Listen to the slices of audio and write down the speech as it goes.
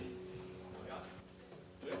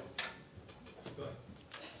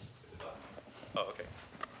Oh, okay.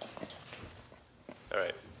 All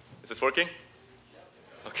right. Is this working?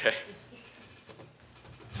 Okay.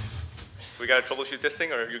 We got to troubleshoot this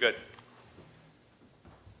thing, or you're good?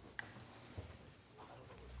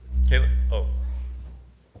 Caleb? Oh. All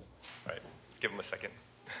right. Give him a second.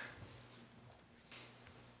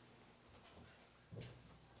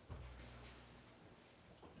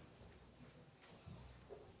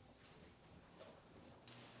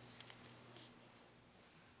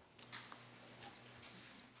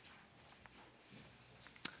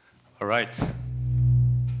 All right.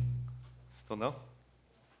 Still no?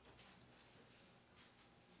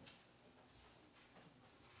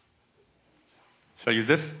 Should I use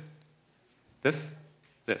this? This?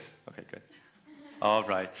 This. Okay, good. All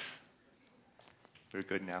right. We're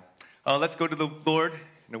good now. Let's go to the Lord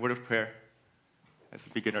in a word of prayer as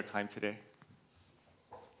we begin our time today.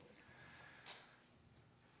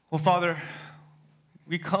 Well, Father,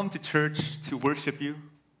 we come to church to worship you.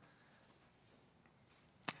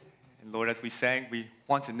 And Lord, as we sang, we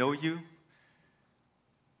want to know you.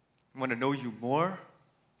 We want to know you more.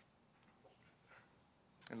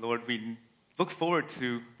 And Lord, we look forward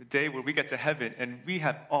to the day where we get to heaven and we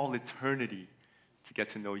have all eternity to get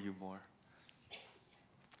to know you more.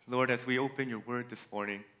 Lord, as we open your word this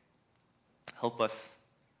morning, help us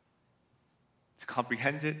to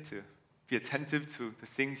comprehend it, to be attentive to the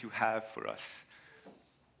things you have for us.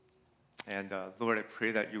 And Lord, I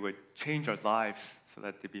pray that you would change our lives so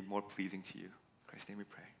that they be more pleasing to you. In Christ's name we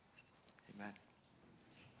pray. Amen.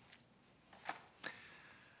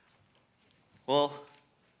 Well,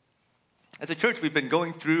 as a church, we've been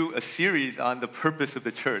going through a series on the purpose of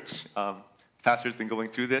the church. Pastor's been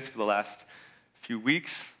going through this for the last few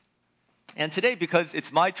weeks. And today, because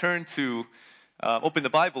it's my turn to open the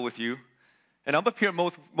Bible with you, and I'm up here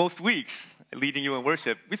most weeks leading you in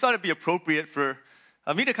worship, we thought it'd be appropriate for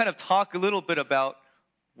me to kind of talk a little bit about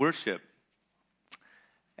worship.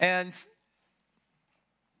 And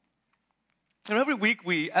every week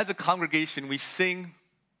we, as a congregation, we sing,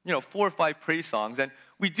 4 or 5 praise songs. And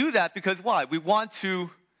we do that because why? We want to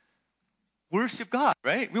worship God,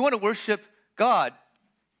 right? We want to worship God.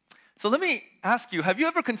 So let me ask you, have you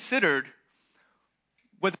ever considered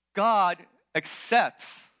whether God accepts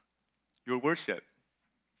your worship?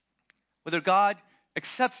 Whether God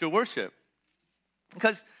accepts your worship?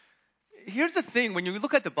 Because here's the thing, when you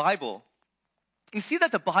look at the Bible, you see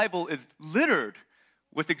that the Bible is littered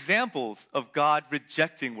with examples of God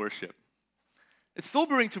rejecting worship. It's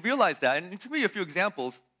sobering to realize that, and to me a few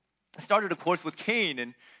examples. I started, of course, with Cain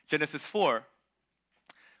in Genesis 4.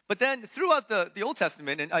 But then throughout the Old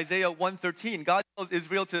Testament, in Isaiah 1:13, God tells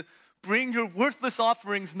Israel to bring your worthless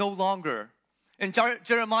offerings no longer. In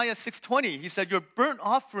Jeremiah 6:20, he said, your burnt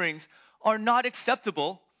offerings are not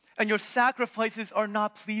acceptable, and your sacrifices are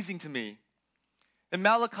not pleasing to me. In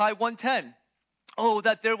Malachi 1:10, oh,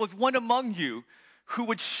 that there was one among you who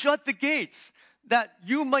would shut the gates, that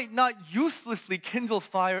you might not uselessly kindle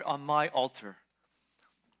fire on my altar.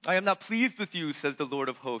 I am not pleased with you, says the Lord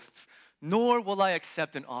of hosts, nor will I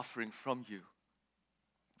accept an offering from you.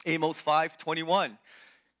 Amos 5:21,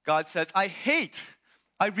 God says, I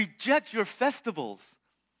reject your festivals,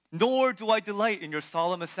 nor do I delight in your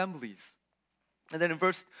solemn assemblies. And then in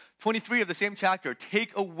verse 23 of the same chapter,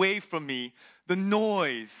 take away from me the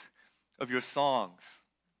noise of your songs.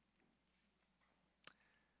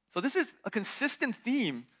 So this is a consistent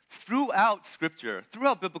theme throughout Scripture,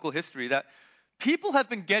 throughout biblical history, that people have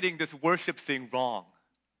been getting this worship thing wrong.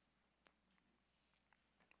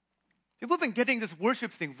 People have been getting this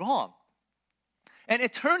worship thing wrong. And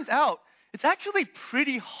it turns out it's actually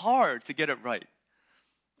pretty hard to get it right.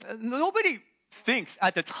 Nobody thinks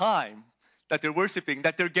at the time that they're worshiping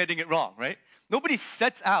that they're getting it wrong, right? Nobody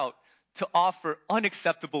sets out to offer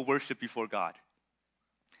unacceptable worship before God.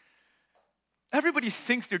 Everybody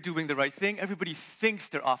thinks they're doing the right thing. Everybody thinks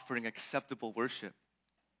they're offering acceptable worship.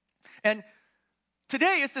 And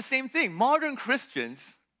today it's the same thing. Modern Christians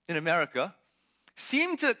in America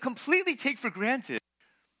seem to completely take for granted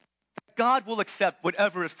that God will accept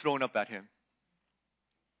whatever is thrown up at him.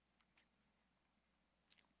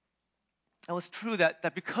 Now it's true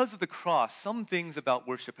that because of the cross, some things about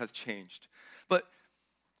worship has changed. But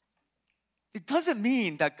it doesn't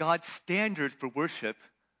mean that God's standards for worship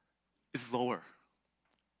is lower,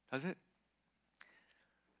 does it?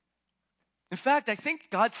 In fact, I think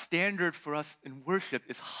God's standard for us in worship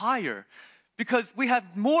is higher because we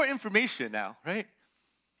have more information now, right?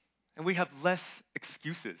 And we have less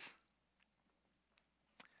excuses.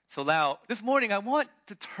 So now, this morning, I want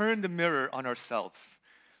to turn the mirror on ourselves.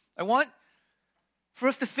 I want for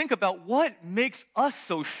us to think about what makes us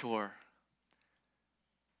so sure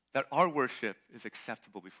that our worship is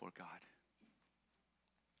acceptable before God?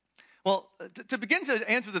 Well, to begin to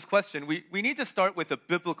answer this question, we need to start with a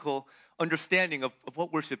biblical understanding of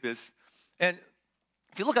what worship is. And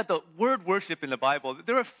if you look at the word worship in the Bible,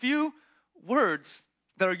 there are a few words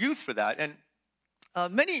that are used for that. And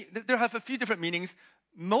there have a few different meanings.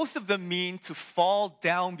 Most of them mean to fall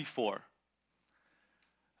down before.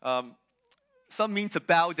 Some mean to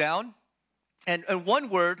bow down. And one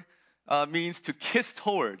word means to kiss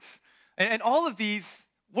towards. And all of these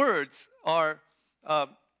words are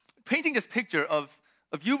painting this picture of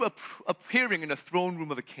you appearing in the throne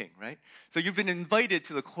room of a king, right? So you've been invited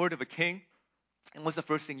to the court of a king. And what's the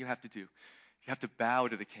first thing you have to do? You have to bow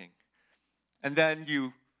to the king. And then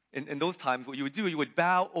in those times, what you would do, you would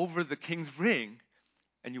bow over the king's ring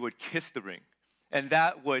and you would kiss the ring. And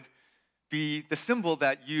that would be the symbol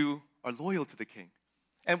that you are loyal to the king.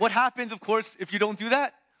 And what happens, of course, if you don't do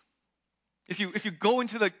that? If you go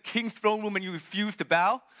into the king's throne room and you refuse to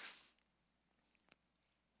bow,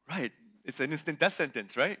 right, it's an instant death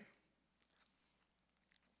sentence, right?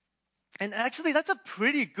 And actually, that's a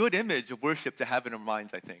pretty good image of worship to have in our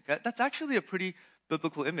minds, I think. That's actually a pretty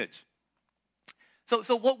biblical image.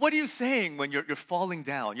 So what are you saying when you're falling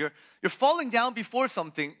down? You're falling down before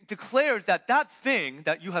something declares that thing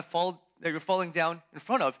that you're falling down in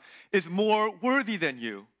front of is more worthy than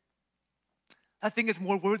you. That thing is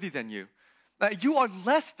more worthy than you. You are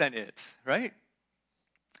less than it, right?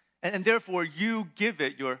 And therefore, you give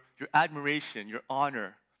it your admiration, your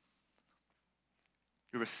honor,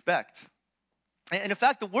 your respect. And in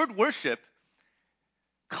fact, the word worship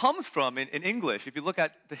comes from, in English, if you look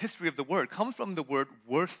at the history of the word, comes from the word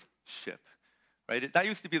worthship, right? That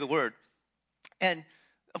used to be the word. And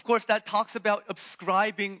of course, that talks about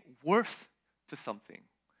ascribing worth to something.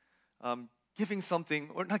 Giving something,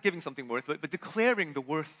 or not giving something worth, but declaring the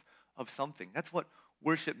worth of something. That's what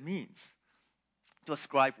worship means, to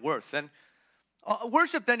ascribe worth. And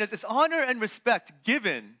worship then is this honor and respect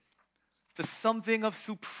given to something of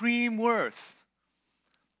supreme worth.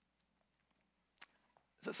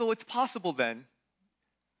 So it's possible then,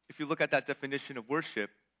 if you look at that definition of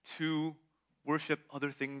worship, to worship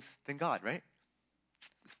other things than God, right?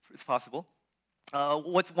 It's possible.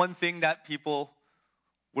 What's one thing that people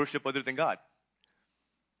worship other than God?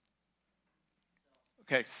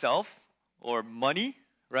 Okay, self or money,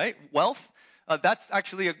 right? Wealth. That's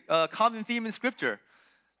actually a common theme in Scripture,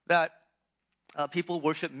 that people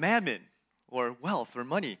worship mammon or wealth or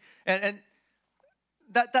money. And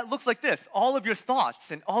that looks like this. All of your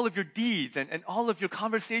thoughts and all of your deeds and all of your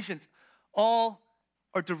conversations all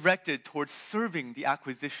are directed towards serving the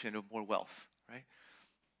acquisition of more wealth, right?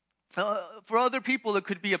 For other people, it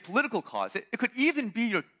could be a political cause. It could even be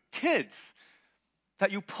your kids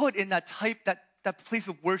that you put in that place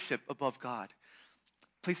of worship above God,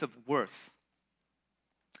 place of worth.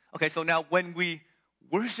 Okay, so now when we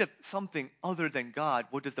worship something other than God,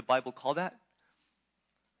 what does the Bible call that?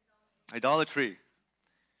 Idolatry.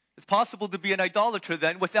 It's possible to be an idolater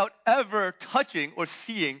then without ever touching or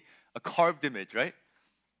seeing a carved image, right?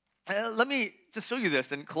 Let me just show you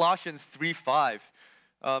this in Colossians 3:5.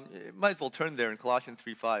 Might as well turn there in Colossians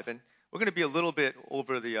 3:5, and we're going to be a little bit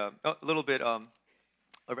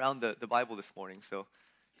around the Bible this morning, so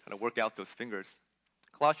kind of work out those fingers.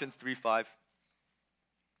 Colossians 3:5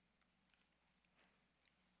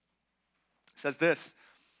 says this.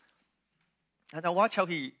 And now watch how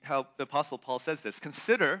the Apostle Paul says this.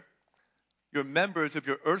 Consider your members of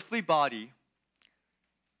your earthly body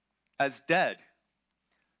as dead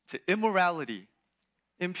to immorality,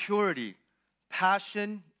 impurity,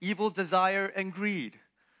 passion, evil desire, and greed,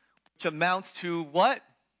 which amounts to what?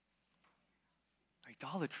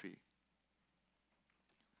 Idolatry.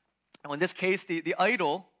 Now in this case, the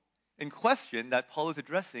idol in question that Paul is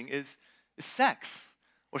addressing is sex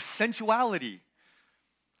or sensuality.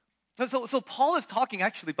 So Paul is talking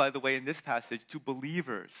actually, by the way, in this passage to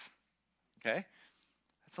believers. Okay?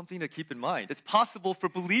 That's something to keep in mind. It's possible for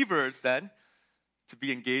believers then to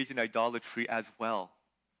be engaged in idolatry as well.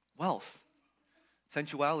 Wealth,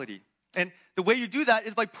 sensuality. And the way you do that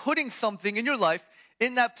is by putting something in your life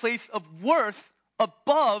in that place of worth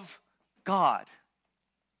above God.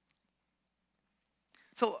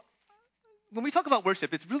 So when we talk about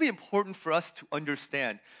worship, it's really important for us to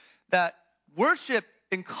understand that worship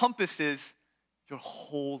encompasses your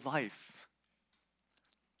whole life.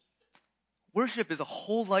 Worship is a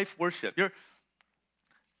whole life worship.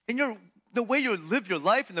 The way you live your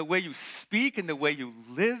life, and the way you speak, and the way you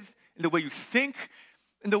live, and the way you think,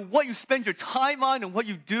 and what you spend your time on, and what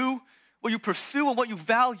you do, what you pursue, and what you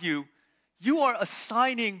value, you are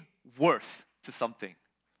assigning worth to something.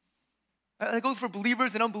 That goes for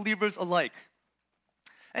believers and unbelievers alike.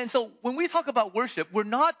 And so when we talk about worship, we're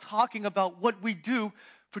not talking about what we do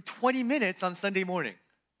for 20 minutes on Sunday morning.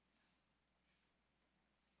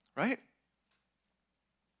 Right?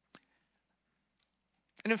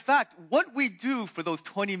 And in fact, what we do for those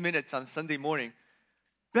 20 minutes on Sunday morning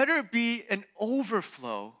better be an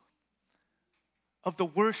overflow of the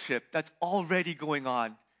worship that's already going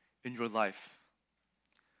on in your life.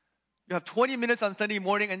 You have 20 minutes on Sunday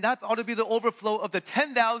morning, and that ought to be the overflow of the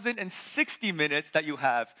 10,060 minutes that you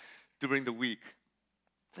have during the week.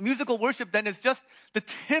 So musical worship then is just the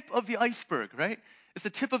tip of the iceberg, right? It's the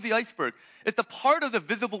tip of the iceberg. It's the part of the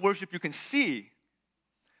visible worship you can see.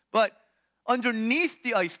 But underneath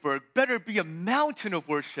the iceberg better be a mountain of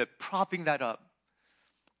worship propping that up.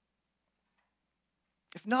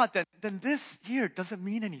 If not, then this here doesn't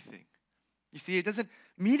mean anything. You see, it doesn't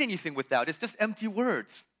mean anything without. It's just empty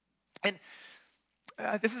words. And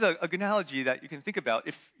this is a good analogy that you can think about.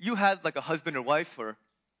 If you had like a husband or wife,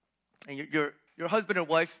 and your husband or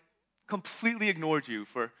wife completely ignored you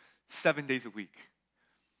for 7 days a week,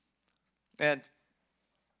 and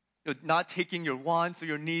not taking your wants or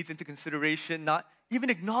your needs into consideration, not even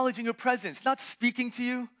acknowledging your presence, not speaking to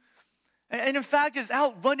you, and in fact is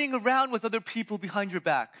out running around with other people behind your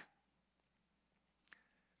back.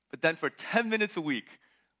 But then for 10 minutes a week,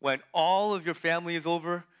 when all of your family is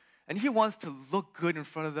over, and he wants to look good in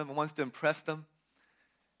front of them and wants to impress them,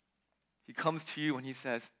 he comes to you and he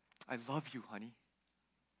says, "I love you, honey."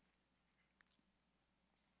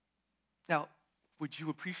 Now, would you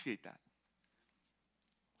appreciate that?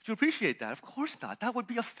 Would you appreciate that? Of course not. That would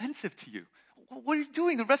be offensive to you. What are you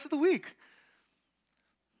doing the rest of the week?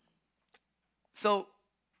 So,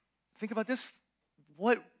 think about this.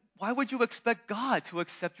 Why would you expect God to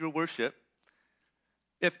accept your worship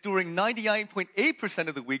if during 99.8%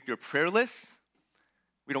 of the week you're prayerless,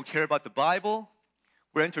 we don't care about the Bible,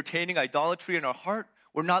 we're entertaining idolatry in our heart,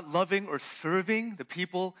 we're not loving or serving the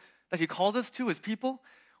people that He called us to as people,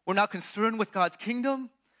 we're not concerned with God's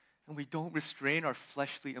kingdom, and we don't restrain our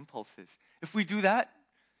fleshly impulses? If we do that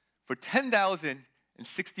for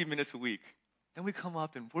 10,060 minutes a week, then we come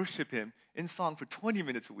up and worship Him in song for 20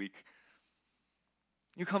 minutes a week.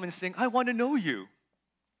 You come and sing, "I want to know you."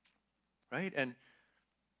 Right? And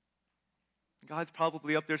God's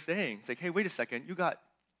probably up there saying, it's like, "Hey, wait a second, you got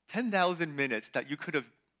 10,000 minutes that you could have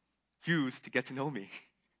used to get to know me.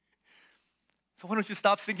 So why don't you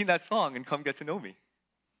stop singing that song and come get to know me?"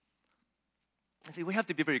 And see, we have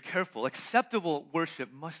to be very careful. Acceptable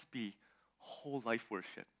worship must be whole life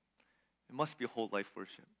worship. It must be whole life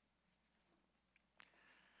worship.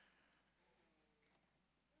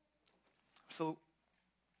 So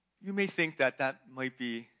you may think that might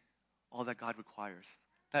be all that God requires.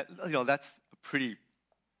 That's a pretty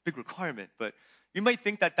big requirement, but you might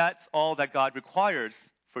think that that's all that God requires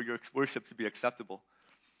for your worship to be acceptable.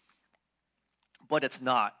 But it's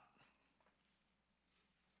not.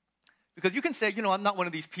 Because you can say, I'm not one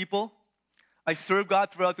of these people. I serve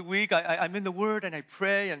God throughout the week. I'm in the Word and I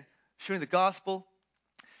pray and sharing the gospel.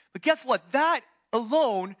 But guess what? That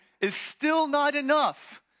alone is still not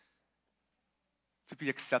enough to be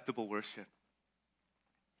acceptable worship.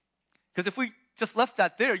 Because if we just left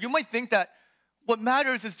that there, you might think that what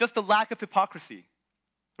matters is just a lack of hypocrisy,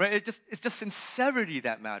 right? It's just sincerity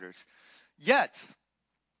that matters. Yet,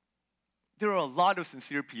 there are a lot of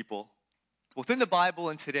sincere people within the Bible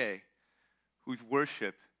and today whose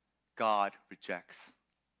worship God rejects.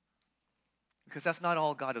 Because that's not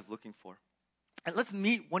all God is looking for. And let's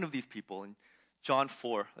meet one of these people in John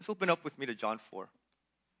 4. Let's open up with me to John 4.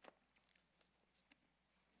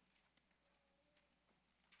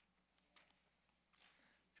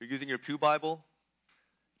 If you're using your Pew Bible,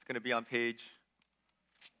 it's going to be on page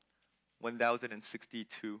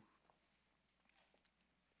 1062.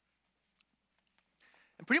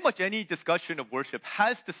 And pretty much any discussion of worship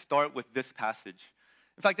has to start with this passage.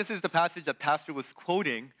 In fact, this is the passage that Pastor was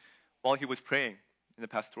quoting while he was praying in the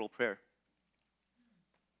pastoral prayer.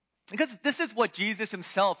 Because this is what Jesus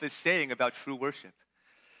himself is saying about true worship.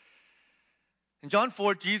 In John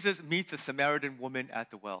 4, Jesus meets a Samaritan woman at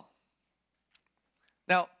the well.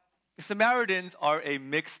 Now, the Samaritans are a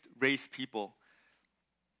mixed race people.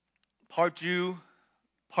 Part Jew,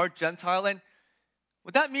 part Gentile. And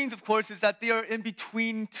what that means, of course, is that they are in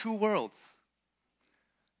between two worlds.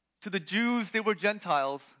 To the Jews, they were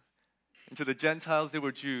Gentiles. And to the Gentiles, they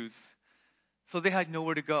were Jews. So they had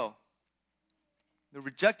nowhere to go. They're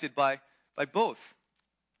rejected by both.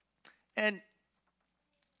 And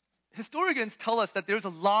historians tell us that there's a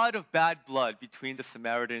lot of bad blood between the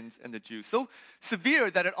Samaritans and the Jews. So severe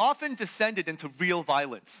that it often descended into real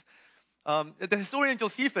violence. The historian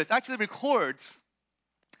Josephus actually records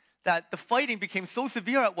that the fighting became so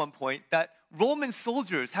severe at one point that Roman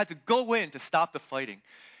soldiers had to go in to stop the fighting.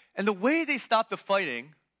 And the way they stopped the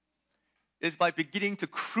fighting is by beginning to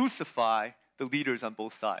crucify the leaders on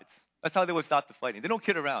both sides. That's how they would stop the fighting. They don't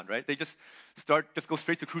kid around, right? They just go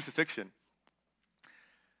straight to crucifixion.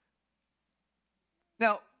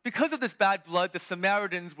 Now, because of this bad blood, the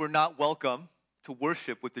Samaritans were not welcome to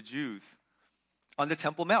worship with the Jews on the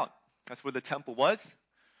Temple Mount. That's where the temple was.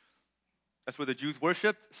 That's where the Jews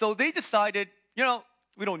worshiped. So they decided,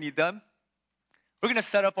 we don't need them. We're going to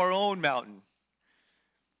set up our own mountain.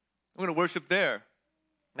 We're going to worship there,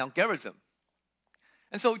 Mount Gerizim.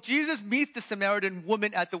 And so Jesus meets the Samaritan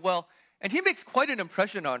woman at the well, and he makes quite an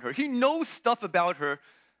impression on her. He knows stuff about her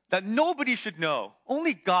that nobody should know.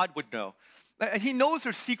 Only God would know. And he knows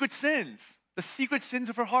her secret sins, the secret sins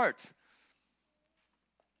of her heart.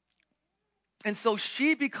 And so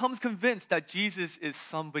she becomes convinced that Jesus is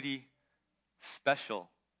somebody special,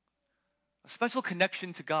 a special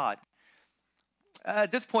connection to God.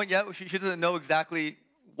 At this point, she doesn't know exactly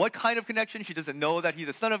what kind of connection. She doesn't know that he's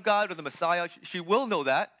the Son of God or the Messiah. She will know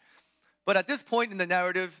that. But at this point in the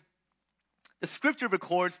narrative, the scripture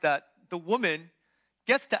records that the woman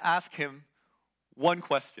gets to ask him one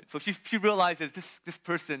question. So she realizes this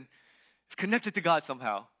person is connected to God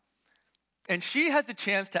somehow. And she has the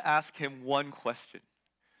chance to ask him one question.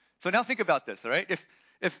 So now think about this, all right?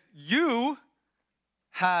 If you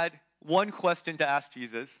had one question to ask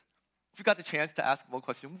Jesus, if you got the chance to ask him one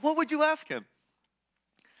question, what would you ask him?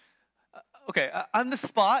 Okay, on the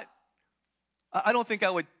spot, I don't think I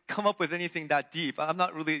would come up with anything that deep. I'm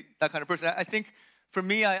not really that kind of person. I think for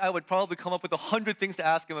me, I would probably come up with 100 things to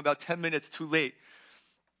ask him about 10 minutes too late.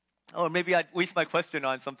 Or maybe I'd waste my question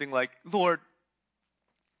on something like, Lord,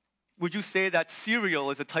 would you say that cereal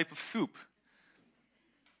is a type of soup?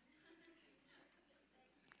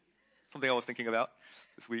 Something I was thinking about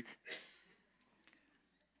this week.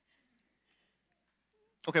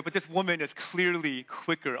 Okay, but this woman is clearly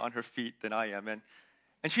quicker on her feet than I am, and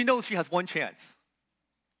she knows she has one chance.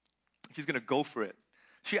 She's going to go for it.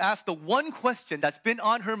 She asked the one question that's been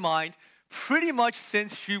on her mind pretty much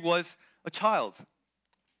since she was a child.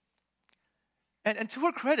 And to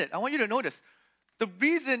her credit, I want you to notice, the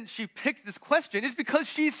reason she picked this question is because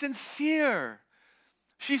she's sincere.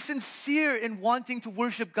 She's sincere in wanting to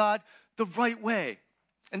worship God the right way.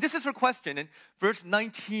 And this is her question in verse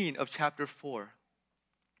 19 of chapter 4.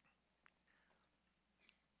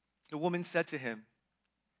 The woman said to him,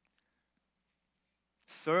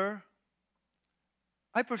 Sir,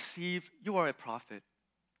 I perceive you are a prophet.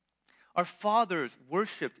 Our fathers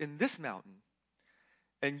worshipped in this mountain,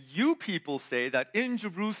 and you people say that in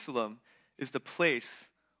Jerusalem is the place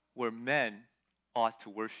where men ought to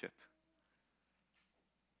worship.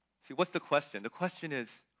 See, what's the question? The question is,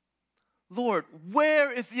 Lord, where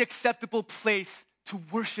is the acceptable place to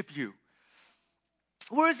worship you?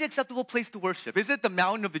 Where is the acceptable place to worship? Is it the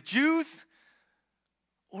mountain of the Jews?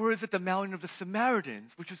 Or is it the mountain of the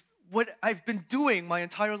Samaritans, which is what I've been doing my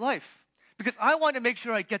entire life? Because I want to make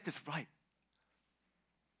sure I get this right.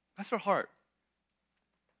 That's her heart.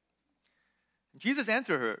 Jesus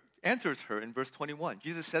answers her in verse 21.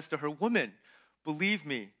 Jesus says to her, Woman, believe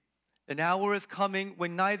me, an hour is coming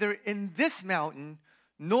when neither in this mountain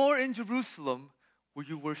nor in Jerusalem will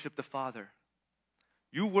you worship the Father.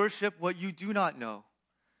 You worship what you do not know.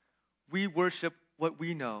 We worship what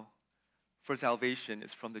we know, for salvation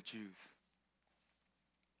is from the Jews.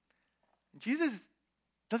 Jesus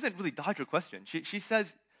doesn't really dodge her question. She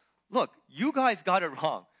says, look, you guys got it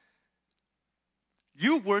wrong.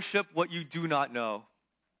 You worship what you do not know.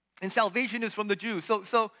 And salvation is from the Jews.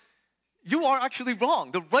 So you are actually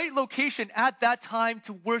wrong. The right location at that time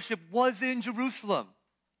to worship was in Jerusalem.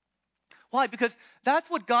 Why? Because that's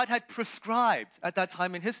what God had prescribed at that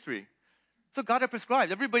time in history. So God had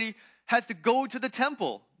prescribed. Everybody has to go to the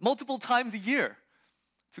temple multiple times a year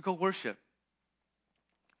to go worship.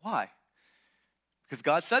 Why? Because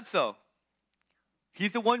God said so.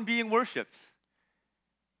 He's the one being worshipped.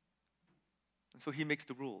 And so he makes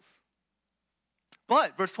the rules.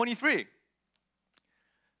 But, verse 23,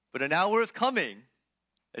 but an hour is coming,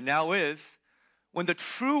 and now is, when the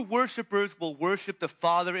true worshipers will worship the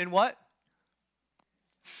Father in what?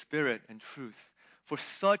 Spirit and truth. For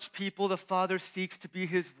such people the Father seeks to be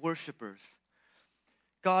his worshipers.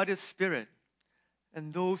 God is spirit,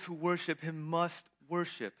 and those who worship him must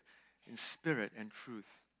worship in spirit and truth.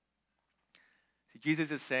 See, Jesus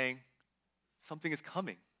is saying something is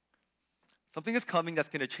coming. Something is coming that's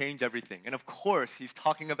going to change everything. And of course, he's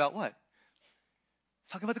talking about what?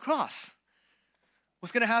 He's talking about the cross.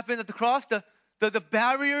 What's going to happen at the cross? The The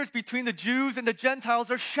barriers between the Jews and the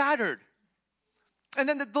Gentiles are shattered. And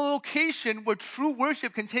then the location where true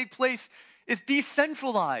worship can take place is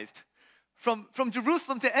decentralized. From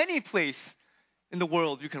Jerusalem to any place in the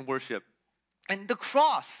world you can worship. And the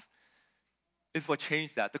cross is what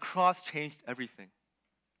changed that. The cross changed everything.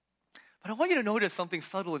 But I want you to notice something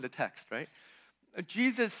subtle in the text, right?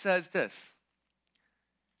 Jesus says this.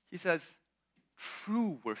 He says,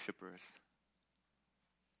 true worshipers.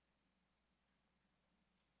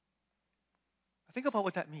 Think about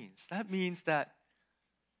what that means. That means that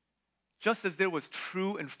just as there was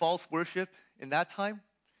true and false worship in that time,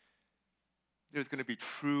 there's going to be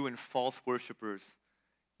true and false worshipers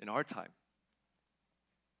in our time.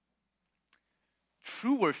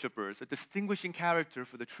 True worshipers, a distinguishing character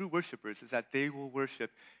for the true worshipers is that they will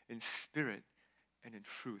worship in spirit and in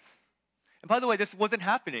truth. And by the way, this wasn't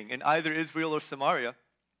happening in either Israel or Samaria.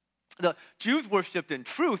 The Jews worshipped in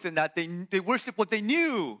truth in that they worshiped what they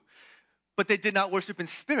knew, but they did not worship in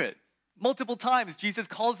spirit. Multiple times, Jesus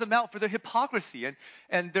calls them out for their hypocrisy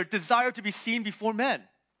and their desire to be seen before men.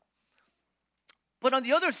 But on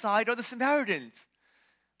the other side are the Samaritans.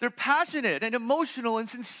 They're passionate and emotional and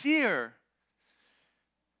sincere,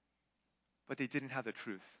 but they didn't have the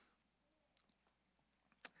truth.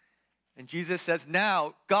 And Jesus says,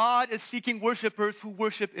 now, God is seeking worshipers who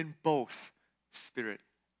worship in both spirit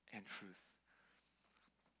and truth.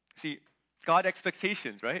 See, God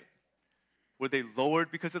expectations, right? Were they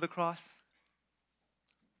lowered because of the cross?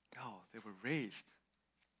 No, they were raised.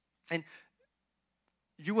 And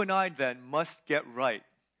you and I then must get right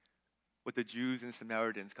what the Jews and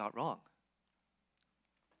Samaritans got wrong.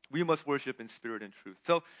 We must worship in spirit and truth.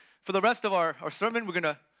 So for the rest of our sermon, we're going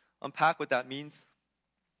to unpack what that means.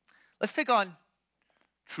 Let's take on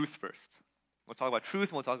truth first. We'll talk about truth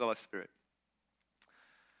and we'll talk about spirit.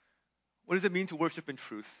 What does it mean to worship in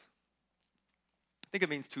truth? I think it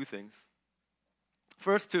means two things.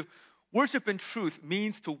 First, to worship in truth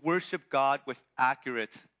means to worship God with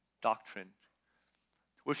accurate doctrine.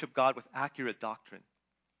 To worship God with accurate doctrine.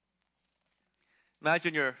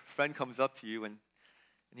 Imagine your friend comes up to you and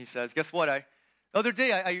he says, guess what? The other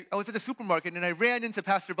day I was at the supermarket and I ran into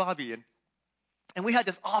Pastor Bobby and we had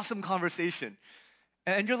this awesome conversation.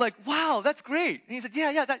 And you're like, wow, that's great. And he said,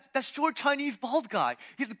 yeah, that short Chinese bald guy.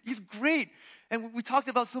 He's great. And we talked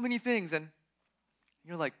about so many things. And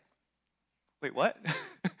you're like, wait, what?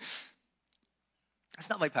 That's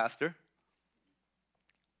not my pastor.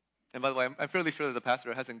 And by the way, I'm fairly sure that the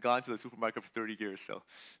pastor hasn't gone to the supermarket for 30 years. So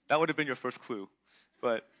that would have been your first clue.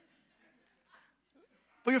 But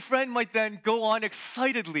your friend might then go on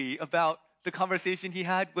excitedly about the conversation he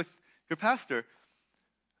had with your pastor.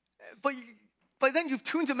 But then you've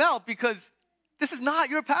tuned him out because this is not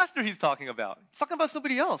your pastor he's talking about. He's talking about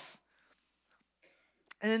somebody else.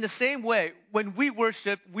 And in the same way, when we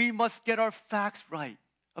worship, we must get our facts right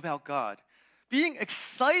about God. Being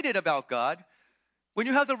excited about God, when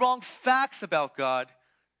you have the wrong facts about God,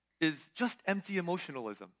 is just empty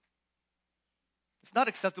emotionalism. It's not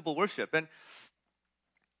acceptable worship. And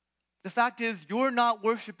the fact is, you're not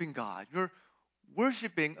worshiping God. You're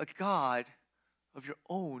worshiping a God of your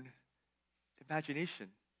own imagination.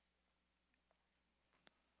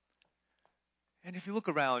 And if you look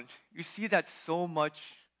around, you see that so much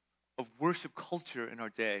of worship culture in our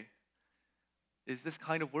day is this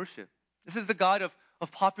kind of worship. This is the God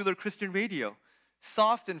of popular Christian radio.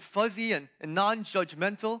 Soft and fuzzy and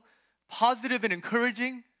non-judgmental, positive and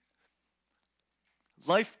encouraging,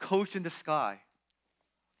 life coach in the sky.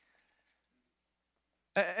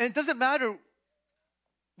 And it doesn't matter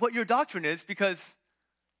what your doctrine is because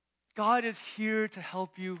God is here to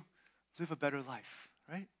help you live a better life,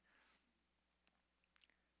 right?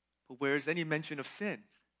 But where's any mention of sin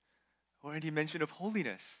or any mention of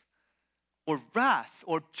holiness or wrath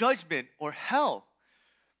or judgment or hell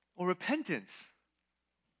or repentance?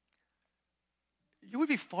 You would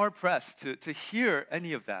be far pressed to hear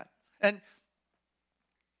any of that. And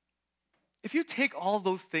if you take all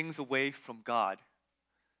those things away from God,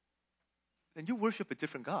 then you worship a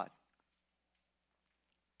different God.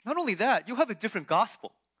 Not only that, you have a different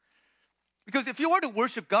gospel. Because if you are to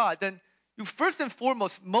worship God, then you first and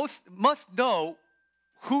foremost must know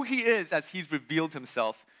who He is as He's revealed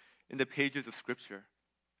Himself in the pages of Scripture.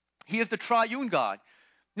 He is the triune God,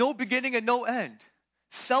 no beginning and no end,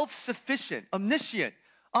 self-sufficient, omniscient,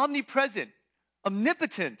 omnipresent,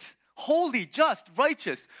 omnipotent, holy, just,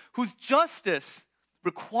 righteous, whose justice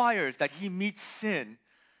requires that He meets sin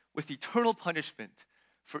with eternal punishment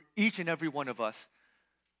for each and every one of us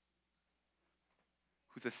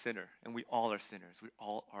who's a sinner, and we all are sinners.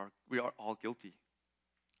 We are all guilty.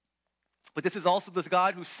 But this is also the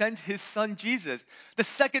God who sent his son Jesus, the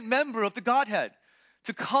second member of the Godhead,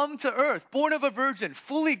 to come to earth, born of a virgin,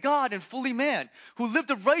 fully God and fully man, who lived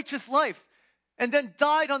a righteous life and then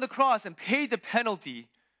died on the cross and paid the penalty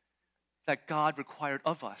that God required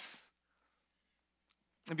of us.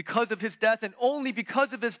 And because of his death, and only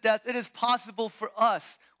because of his death, it is possible for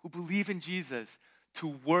us who believe in Jesus to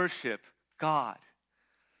worship God.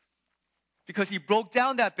 Because he broke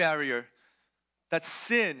down that barrier that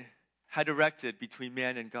sin had erected between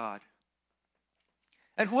man and God.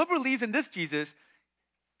 And whoever believes in this Jesus,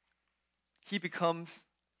 he becomes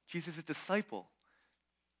Jesus' disciple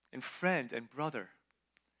and friend and brother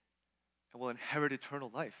and will inherit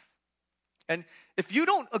eternal life. And if you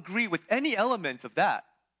don't agree with any element of that,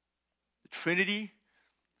 the Trinity,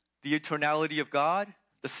 the eternality of God,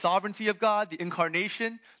 the sovereignty of God, the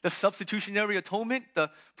incarnation, the substitutionary atonement, the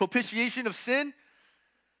propitiation of sin,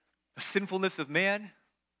 the sinfulness of man,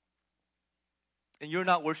 and you're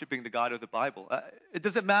not worshiping the God of the Bible. It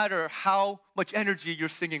doesn't matter how much energy you're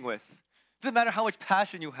singing with. It doesn't matter how much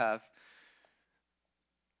passion you have.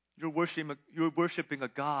 You're worshiping a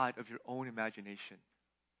God of your own imagination,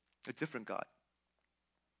 a different God.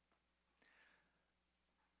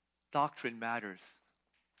 Doctrine matters.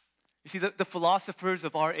 You see, the philosophers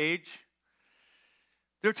of our age,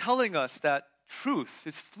 they're telling us that truth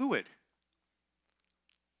is fluid.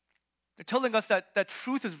 They're telling us that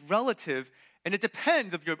truth is relative, and it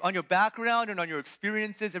depends on your background and on your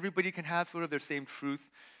experiences. Everybody can have sort of their same truth.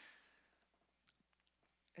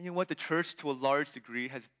 And you know what? The church, to a large degree,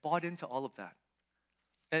 has bought into all of that.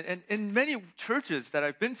 And in many churches that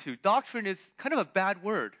I've been to, doctrine is kind of a bad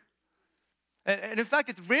word. And in fact,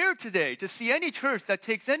 it's rare today to see any church that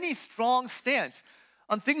takes any strong stance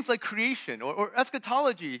on things like creation or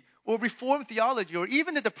eschatology or reformed theology or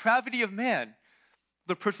even the depravity of man,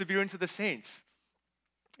 the perseverance of the saints.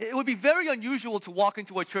 It would be very unusual to walk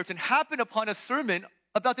into a church and happen upon a sermon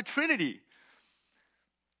about the Trinity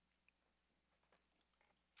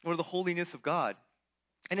or the holiness of God.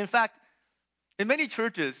 And in fact, in many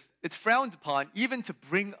churches, it's frowned upon even to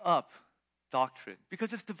bring up doctrine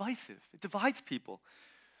because it's divisive. It divides people.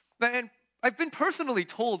 And I've been personally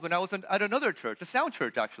told when I was at another church, a Sound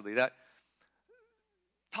Church actually, that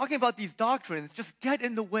talking about these doctrines just get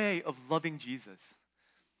in the way of loving Jesus.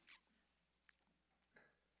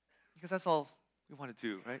 Because that's all we want to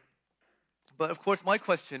do, right? But of course, my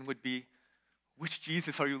question would be, which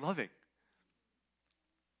Jesus are you loving?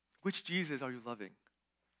 Which Jesus are you loving?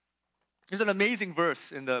 There's an amazing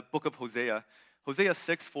verse in the book of Hosea, Hosea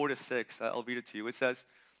 6, 4-6. I'll read it to you. It says,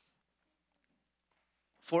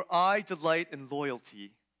 "For I delight in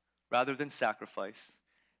loyalty rather than sacrifice,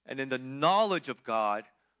 and in the knowledge of God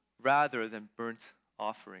rather than burnt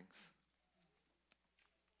offerings."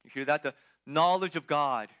 You hear that? The knowledge of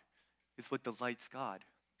God is what delights God.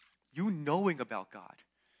 You knowing about God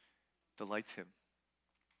delights him.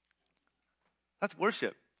 That's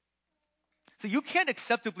worship. So you can't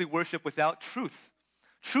acceptably worship without truth.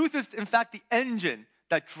 Truth is, in fact, the engine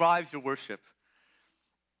that drives your worship.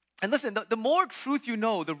 And listen, the more truth you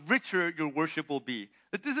know, the richer your worship will be.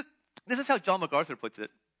 This is how John MacArthur puts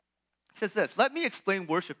it. He says this, "Let me explain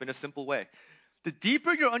worship in a simple way. The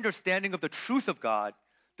deeper your understanding of the truth of God,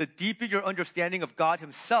 the deeper your understanding of God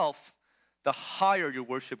himself, the higher your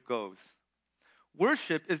worship goes."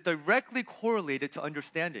 Worship is directly correlated to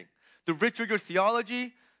understanding. The richer your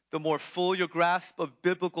theology, the more full your grasp of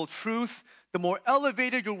biblical truth, the more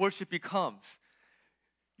elevated your worship becomes.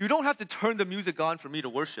 You don't have to turn the music on for me to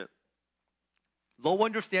worship. Low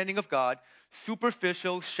understanding of God,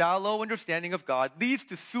 superficial, shallow understanding of God leads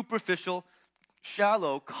to superficial,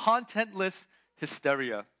 shallow, contentless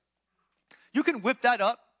hysteria. You can whip that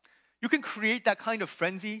up. You can create that kind of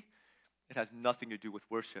frenzy. It has nothing to do with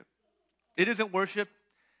worship. It isn't worship.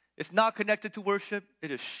 It's not connected to worship.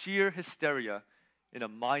 It is sheer hysteria in a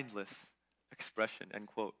mindless expression, end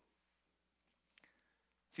quote.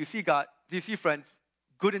 So you see, friends,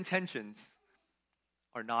 good intentions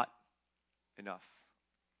are not enough.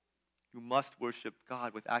 You must worship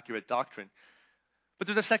God with accurate doctrine. But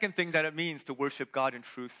there's a second thing that it means to worship God in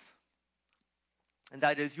truth. And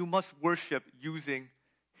that is you must worship using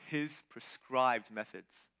his prescribed methods.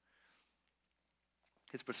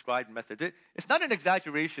 His prescribed methods. It's not an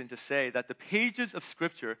exaggeration to say that the pages of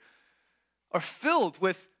Scripture are filled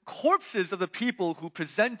with corpses of the people who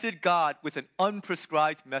presented God with an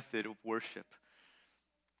unprescribed method of worship.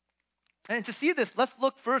 And to see this, let's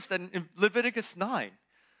look first in Leviticus 9,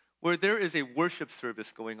 where there is a worship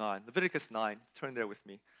service going on. Leviticus 9, turn there with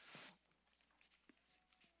me.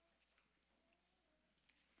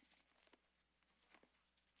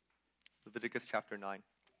 Leviticus chapter 9.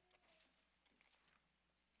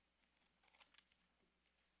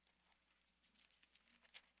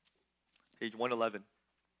 page 111.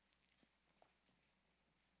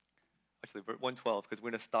 Actually, 112, because we're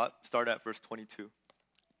going to start at verse 22.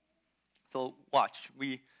 So watch.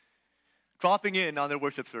 We dropping in on their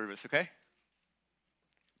worship service, okay?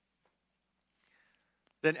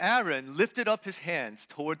 Then Aaron lifted up his hands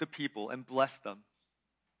toward the people and blessed them.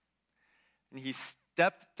 And he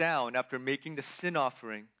stepped down after making the sin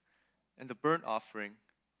offering and the burnt offering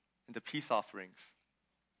and the peace offerings.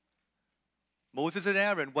 Moses and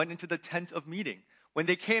Aaron went into the tent of meeting. When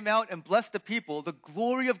they came out and blessed the people, the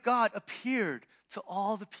glory of God appeared to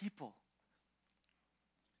all the people.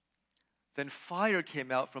 Then fire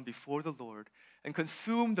came out from before the Lord and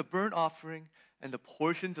consumed the burnt offering and the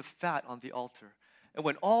portions of fat on the altar. And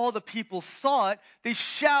when all the people saw it, they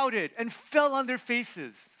shouted and fell on their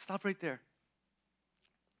faces. Stop right there.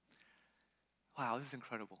 Wow, this is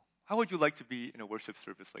incredible. How would you like to be in a worship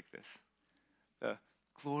service like this? The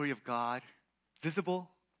glory of God, visible,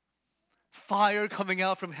 fire coming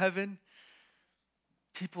out from heaven,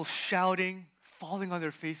 people shouting, falling on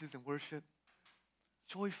their faces in worship,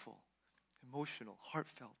 joyful, emotional,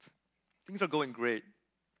 heartfelt. Things are going great.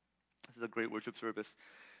 This is a great worship service.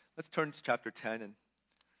 Let's turn to chapter 10 and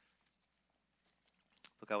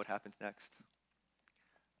look at what happens next.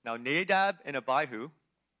 Now Nadab and Abihu,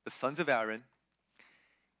 the sons of Aaron,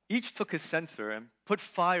 each took his censer and put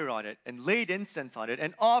fire on it and laid incense on it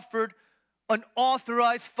and offered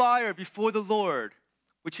unauthorized fire before the Lord,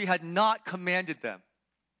 which he had not commanded them.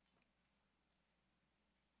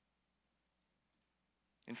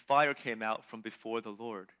 And fire came out from before the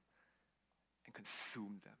Lord and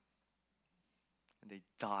consumed them. And they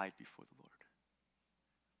died before the Lord.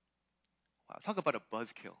 Wow, talk about a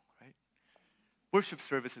buzzkill, right? Worship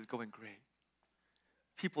service is going great.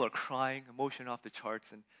 People are crying, emotion off the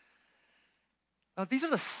charts. And now these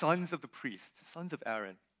are the sons of the priest, sons of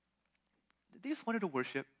Aaron. They just wanted to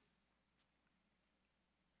worship.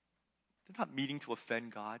 They're not meeting to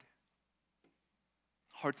offend God.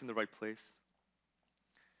 Heart's in the right place.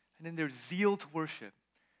 And in their zeal to worship,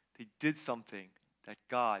 they did something that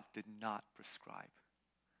God did not prescribe.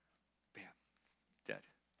 Bam, dead.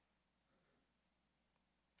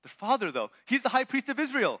 Their father, though, he's the high priest of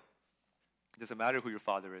Israel. It doesn't matter who your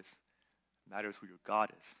father is. It matters who your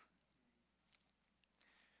God is.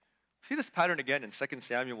 See this pattern again in 2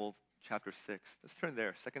 Samuel chapter 6. Let's turn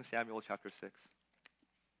there. 2 Samuel chapter 6.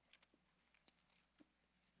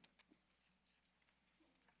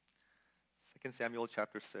 2 Samuel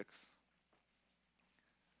chapter 6. It's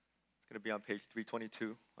going to be on page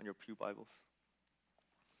 322 on your pew Bibles.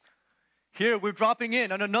 Here we're dropping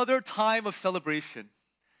in on another time of celebration,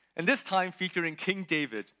 and this time featuring King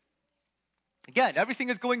David. Again, everything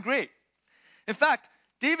is going great. In fact,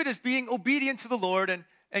 David is being obedient to the Lord, and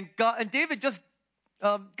David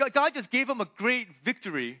God just gave him a great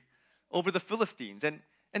victory over the Philistines, and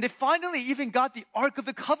they finally even got the Ark of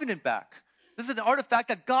the Covenant back. This is an artifact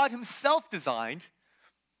that God himself designed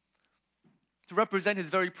to represent his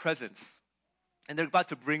very presence. And they're about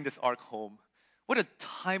to bring this ark home. What a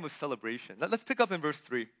time of celebration. Let's pick up in verse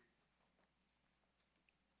 3.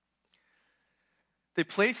 They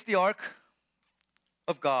placed the ark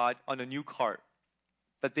of God on a new cart,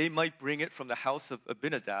 that they might bring it from the house of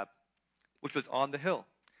Abinadab, which was on the hill.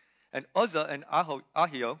 And Uzzah and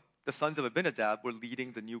Ahio, the sons of Abinadab, were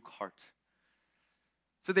leading the new cart.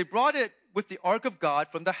 So they brought it with the ark of God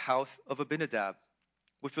from the house of Abinadab,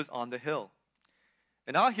 which was on the hill.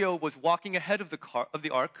 And Ahio was walking ahead of the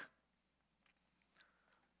ark.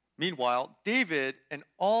 Meanwhile, David and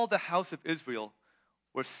all the house of Israel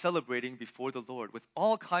were celebrating before the Lord with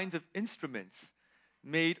all kinds of instruments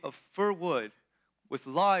made of fir wood, with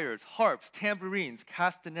lyres, harps, tambourines,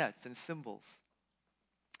 castanets, and cymbals.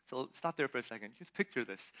 So stop there for a second. Just picture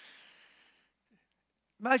this.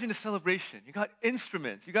 Imagine a celebration. You got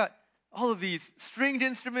instruments. You got all of these stringed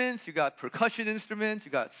instruments. You got percussion instruments.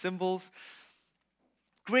 You got cymbals.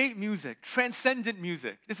 Great music, transcendent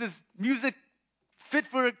music. This is music fit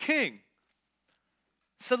for a king.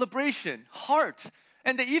 Celebration, heart.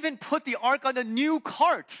 And they even put the ark on a new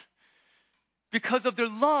cart because of their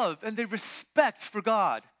love and their respect for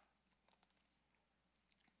God.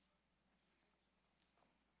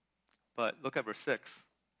 But look at verse 6.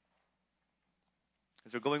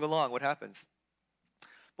 As they're going along, what happens?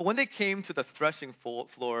 But when they came to the threshing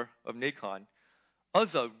floor of Nacon,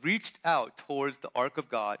 Uzzah reached out towards the ark of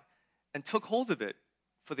God and took hold of it,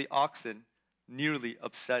 for the oxen nearly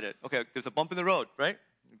upset it. Okay, there's a bump in the road, right?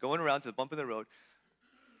 You're going around to the bump in the road.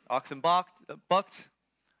 Oxen bucked.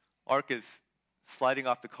 Ark is sliding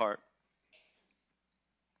off the cart.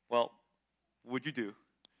 Well, what would you do?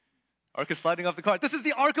 Ark is sliding off the cart. This is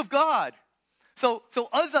the ark of God. So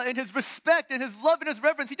Uzzah, in his respect and his love and his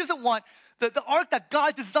reverence, he doesn't want the ark that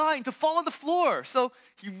God designed to fall on the floor. So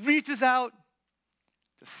he reaches out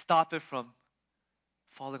to stop it from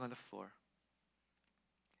falling on the floor.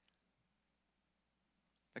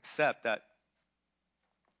 Except that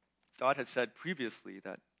God had said previously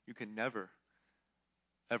that you can never,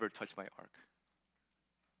 ever touch my ark.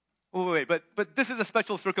 Wait, but this is a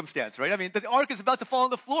special circumstance, right? I mean, the ark is about to fall on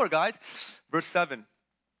the floor, guys. Verse 7.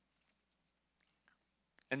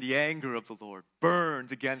 And the anger of the Lord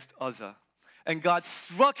burned against Uzzah, and God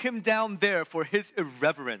struck him down there for his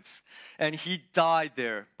irreverence, and he died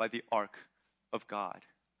there by the ark of God.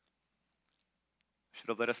 Should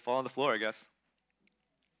have let us fall on the floor, I guess.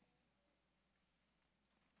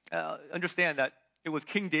 Understand that it was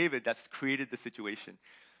King David that's created the situation.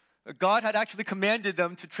 God had actually commanded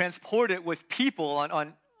them to transport it with people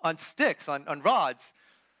on sticks, on rods.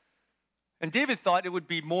 And David thought it would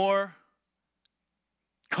be more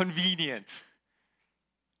convenient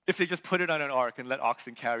if they just put it on an ark and let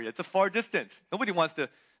oxen carry it. It's a far distance. Nobody wants to.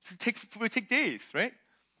 It would take days, right?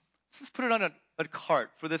 Let's just put it on a cart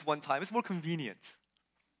for this one time. It's more convenient.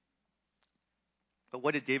 But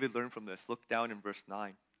what did David learn from this? Look down in verse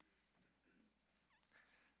 9.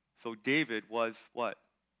 So David was what?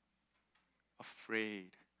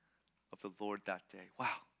 Afraid of the Lord that day. Wow.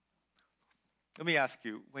 Let me ask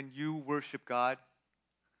you, when you worship God,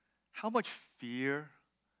 how much fear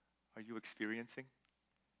are you experiencing?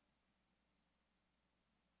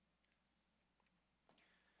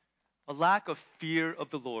 A lack of fear of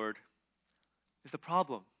the Lord is the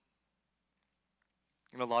problem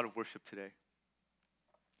in a lot of worship today.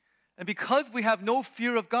 And because we have no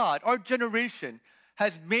fear of God, our generation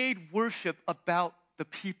has made worship about the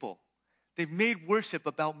people. They've made worship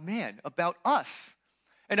about man, about us,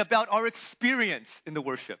 and about our experience in the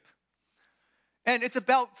worship. And it's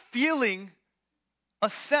about feeling a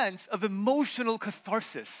sense of emotional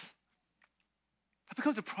catharsis. That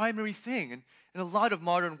becomes a primary thing in a lot of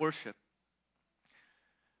modern worship.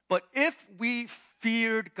 But if we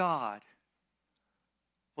feared God,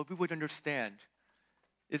 what we would understand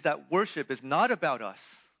is that worship is not about us,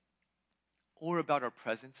 or about our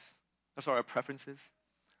our preferences,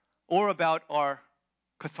 or about our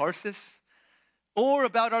catharsis, or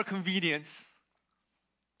about our convenience,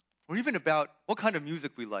 or even about what kind of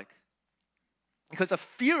music we like. Because a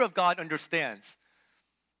fear of God understands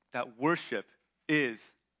that worship is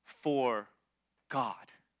for God.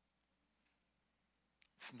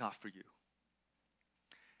 It's not for you.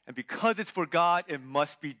 And because it's for God, it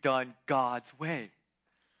must be done God's way.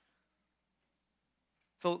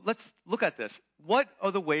 So let's look at this. What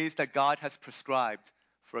are the ways that God has prescribed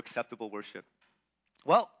for acceptable worship?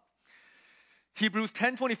 Well, Hebrews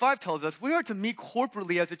 10:25 tells us we are to meet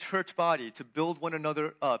corporately as a church body to build one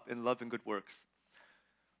another up in love and good works.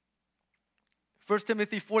 1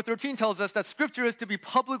 Timothy 4:13 tells us that Scripture is to be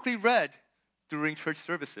publicly read during church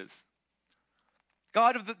services.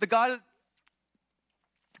 God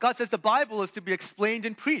says the Bible is to be explained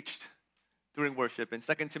and preached during worship in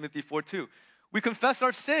 2 Timothy 4:2. We confess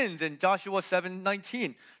our sins in Joshua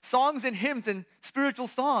 7:19. Songs and hymns and spiritual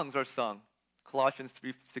songs are sung, Colossians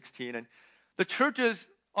 3:16. And the churches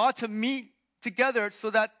ought to meet together so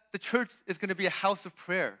that the church is going to be a house of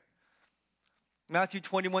prayer. Matthew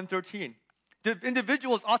 21:13. The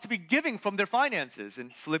individuals ought to be giving from their finances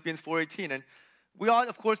in Philippians 4:18. And we ought,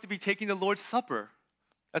 of course, to be taking the Lord's Supper.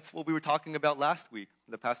 That's what we were talking about last week.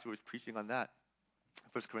 The pastor was preaching on that,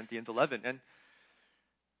 1 Corinthians 11. And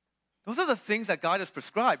those are the things that God has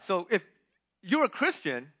prescribed. So if you're a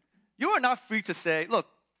Christian, you are not free to say, look,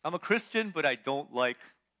 I'm a Christian, but I don't like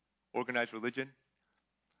organized religion.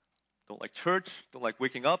 Don't like church. Don't like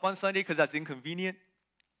waking up on Sunday because that's inconvenient.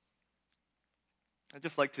 I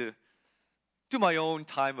just like to do my own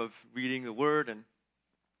time of reading the Word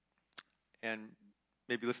and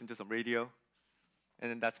maybe listen to some radio. And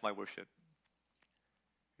then that's my worship.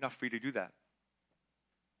 You're not free to do that.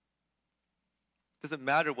 It doesn't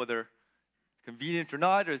matter whether it's convenient or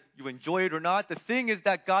not, or you enjoy it or not. The thing is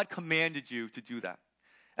that God commanded you to do that.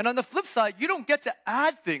 And on the flip side, you don't get to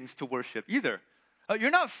add things to worship either. You're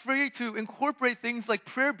not free to incorporate things like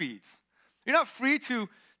prayer beads. You're not free to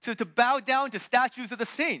bow down to statues of the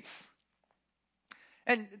saints.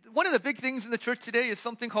 And one of the big things in the church today is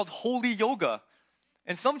something called holy yoga.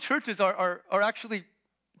 And some churches are actually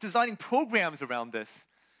designing programs around this.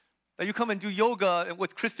 That you come and do yoga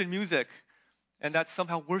with Christian music, and that's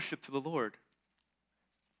somehow worship to the Lord.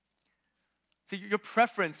 See, your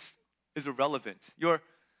preference is irrelevant. Your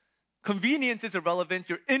convenience is irrelevant.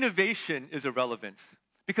 Your innovation is irrelevant.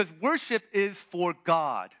 Because worship is for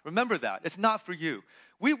God. Remember that. It's not for you.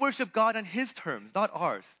 We worship God on His terms, not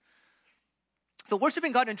ours. So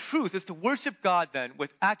worshiping God in truth is to worship God then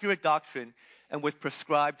with accurate doctrine and with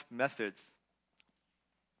prescribed methods.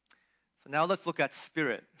 So now let's look at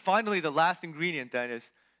spirit. Finally, the last ingredient then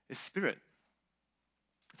is spirit.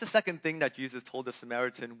 It's the second thing that Jesus told the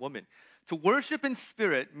Samaritan woman. To worship in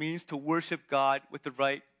spirit means to worship God with the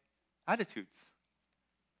right attitudes.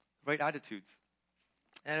 Right attitudes.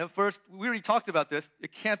 And at first, we already talked about this.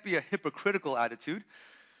 It can't be a hypocritical attitude.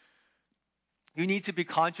 You need to be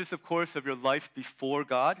conscious, of course, of your life before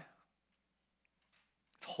God.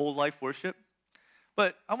 It's whole life worship.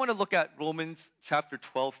 But I want to look at Romans chapter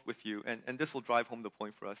 12 with you, and this will drive home the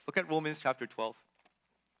point for us. Look at Romans chapter 12,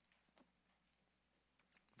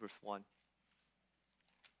 verse 1.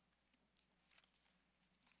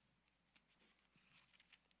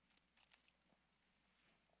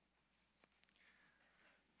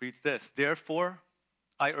 Reads this: Therefore,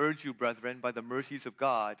 I urge you, brethren, by the mercies of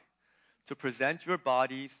God, to present your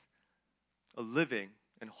bodies a living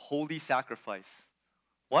and holy sacrifice.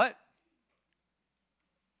 What?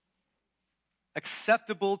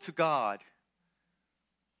 Acceptable to God,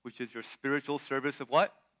 which is your spiritual service of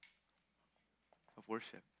what? Of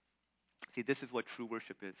worship. See, this is what true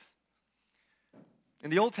worship is. In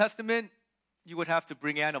the Old Testament, you would have to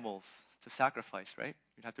bring animals to sacrifice, right?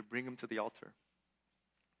 You'd have to bring them to the altar.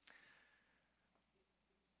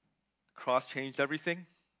 The cross changed everything.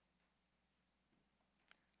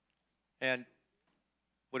 And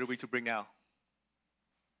what are we to bring now?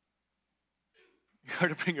 You are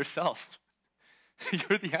to bring yourself.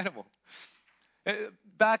 You're the animal.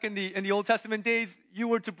 Back in the Old Testament days, you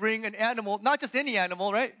were to bring an animal, not just any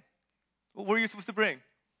animal, right? What were you supposed to bring?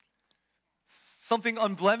 Something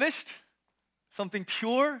unblemished, something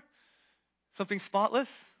pure, something spotless.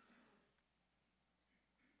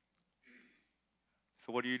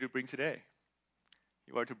 So what are you to bring today?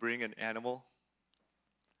 You are to bring an animal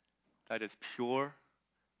that is pure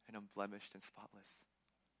and unblemished and spotless.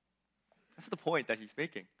 That's the point that he's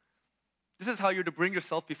making. This is how you're to bring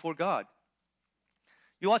yourself before God.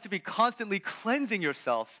 You ought to be constantly cleansing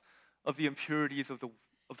yourself of the impurities of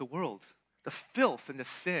the world, the filth and the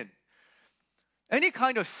sin. Any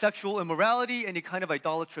kind of sexual immorality, any kind of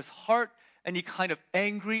idolatrous heart, any kind of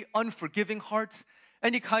angry, unforgiving heart,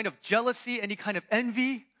 any kind of jealousy, any kind of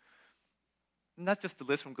envy. And that's just the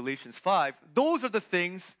list from Galatians 5. Those are the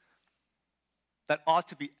things that ought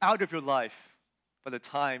to be out of your life by the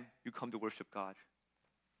time you come to worship God.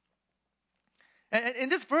 And in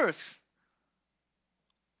this verse,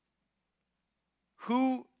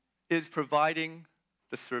 who is providing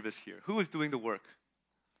the service here? Who is doing the work?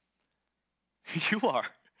 You are.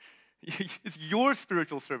 It's your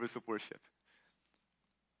spiritual service of worship.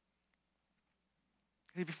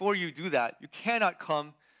 Before you do that, you cannot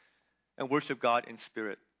come and worship God in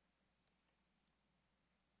spirit.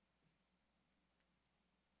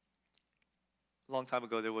 A long time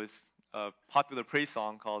ago, there was a popular praise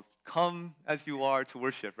song called "Come as You Are to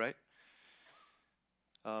Worship," right?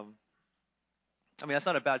 That's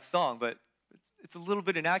not a bad song, but it's a little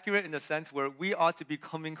bit inaccurate in the sense where we ought to be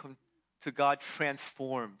coming to God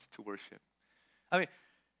transformed to worship.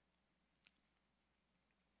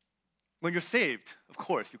 When you're saved, of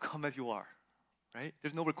course, you come as you are, right?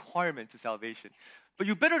 There's no requirement to salvation. But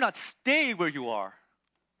you better not stay where you are.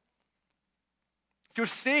 If you're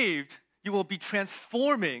saved, you will be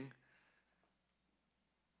transforming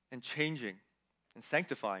and changing and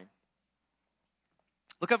sanctifying.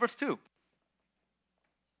 Look at verse 2.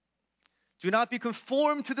 Do not be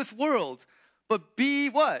conformed to this world, but be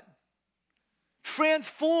what?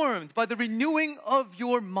 Transformed by the renewing of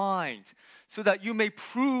your mind, so that you may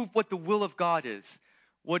prove what the will of God is,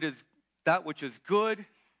 what is that which is good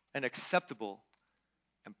and acceptable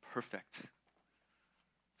and perfect.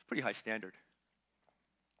 It's a pretty high standard.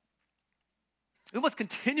 We must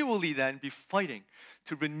continually then be fighting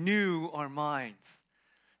to renew our minds,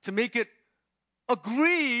 to make it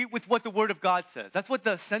agree with what the Word of God says. That's what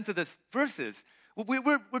the sense of this verse is.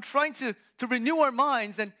 We're trying to renew our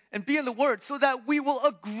minds and be in the Word so that we will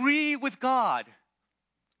agree with God.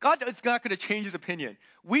 God is not going to change His opinion.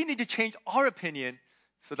 We need to change our opinion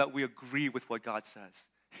so that we agree with what God says,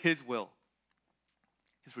 His will,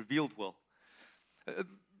 His revealed will.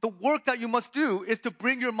 The work that you must do is to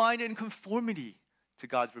bring your mind in conformity to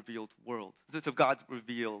God's revealed world, to God's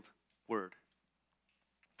revealed word.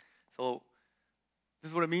 So this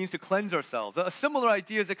is what it means to cleanse ourselves. A similar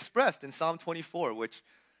idea is expressed in Psalm 24, which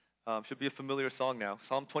should be a familiar song now.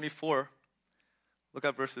 Psalm 24, look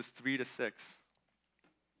at verses 3 to 6.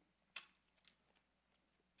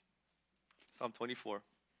 Psalm 24.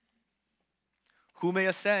 Who may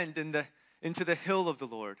ascend into the hill of the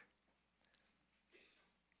Lord?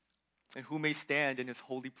 And who may stand in his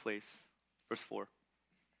holy place? Verse 4.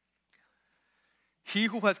 He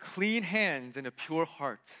who has clean hands and a pure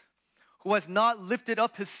heart, who has not lifted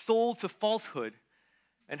up his soul to falsehood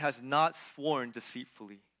and has not sworn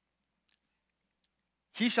deceitfully.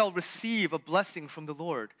 He shall receive a blessing from the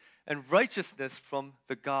Lord and righteousness from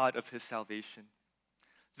the God of his salvation.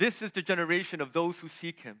 This is the generation of those who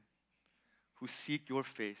seek him, who seek your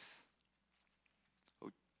face,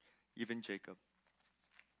 O even Jacob.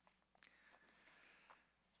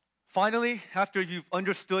 Finally, after you've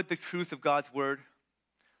understood the truth of God's word,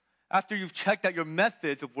 after you've checked that your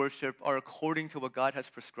methods of worship are according to what God has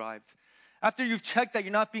prescribed, after you've checked that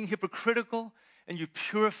you're not being hypocritical and you've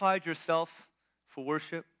purified yourself for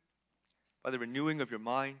worship by the renewing of your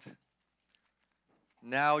mind,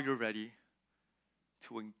 now you're ready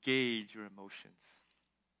to engage your emotions.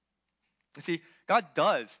 You see, God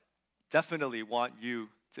does definitely want you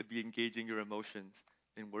to be engaging your emotions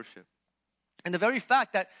in worship. And the very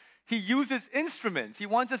fact that he uses instruments, he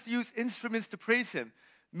wants us to use instruments to praise him,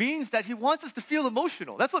 means that he wants us to feel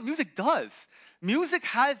emotional. That's what music does. Music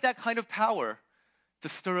has that kind of power to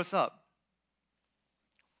stir us up.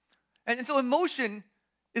 And so emotion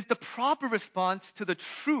is the proper response to the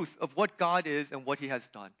truth of what God is and what he has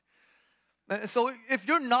done. And so if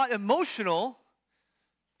you're not emotional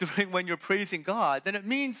during when you're praising God, then it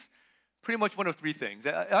means pretty much one of three things.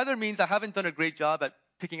 It either means I haven't done a great job at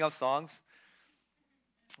picking out songs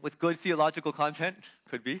with good theological content,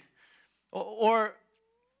 could be, or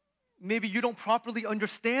maybe you don't properly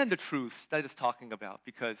understand the truths that it's talking about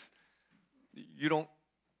because you don't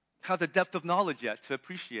have the depth of knowledge yet to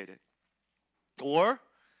appreciate it. Or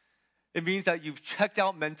it means that you've checked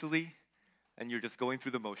out mentally and you're just going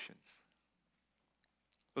through the motions.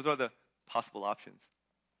 Those are the possible options.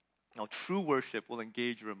 Now, true worship will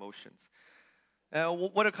engage your emotions.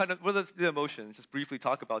 What are the emotions? Just briefly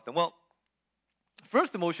talk about them. Well,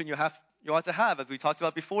 first emotion you ought to have, as we talked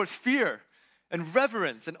about before, is fear and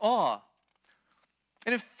reverence and awe.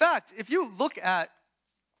 And in fact, if you look at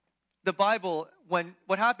the Bible,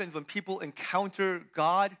 what happens when people encounter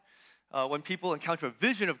God, when people encounter a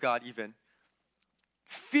vision of God even,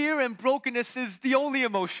 fear and brokenness is the only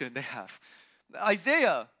emotion they have.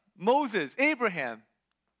 Isaiah, Moses, Abraham,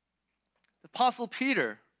 the Apostle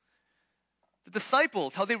Peter, the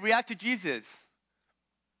disciples, how they react to Jesus.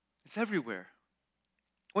 It's everywhere.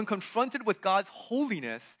 When confronted with God's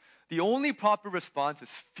holiness, the only proper response is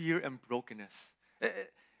fear and brokenness.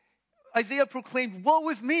 Isaiah proclaimed, "Woe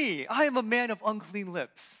is me! I am a man of unclean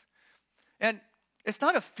lips." And it's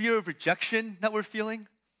not a fear of rejection that we're feeling,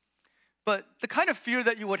 but the kind of fear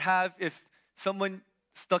that you would have if someone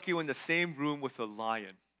stuck you in the same room with a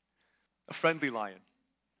lion, a friendly lion.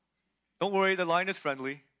 Don't worry, the lion is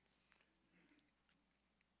friendly,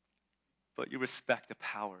 but you respect the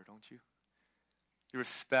power, don't you? You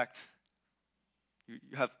respect,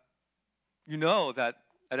 you know that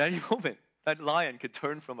at any moment, that lion could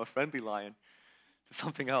turn from a friendly lion to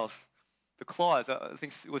something else. The claws, I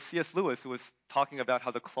think it was C.S. Lewis who was talking about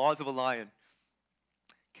how the claws of a lion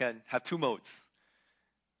can have two modes.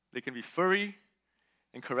 They can be furry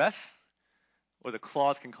and caress, or the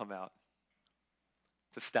claws can come out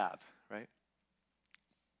to stab, right?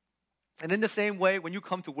 And in the same way, when you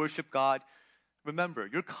come to worship God, remember,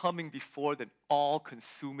 you're coming before the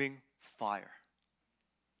all-consuming fire.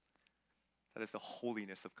 That is the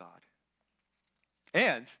holiness of God.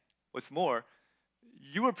 And, what's more,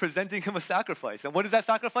 you are presenting him a sacrifice. And what is that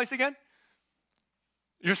sacrifice again?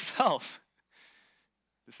 Yourself.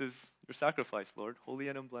 This is your sacrifice, Lord, holy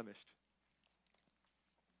and unblemished.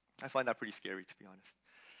 I find that pretty scary, to be honest.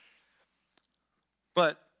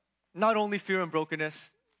 But not only fear and brokenness,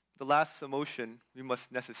 the last emotion we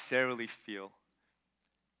must necessarily feel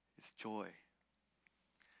is joy.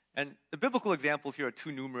 And the biblical examples here are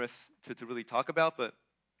too numerous to really talk about, but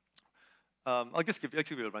I'll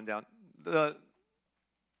give you a rundown.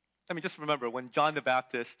 Just remember when John the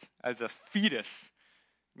Baptist, as a fetus,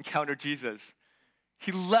 encountered Jesus,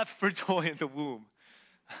 he leapt for joy in the womb.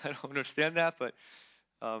 I don't understand that, but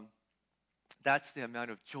that's the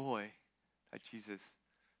amount of joy that Jesus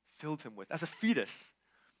filled him with as a fetus.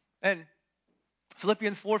 And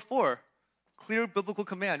Philippians 4:4, clear biblical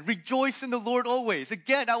command, rejoice in the Lord always.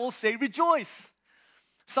 Again, I will say rejoice.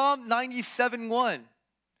 Psalm 97:1,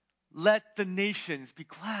 let the nations be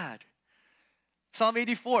glad. Psalm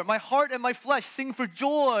 84, my heart and my flesh sing for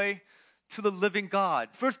joy to the living God.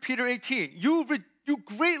 1 Peter 18, you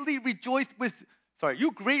greatly rejoice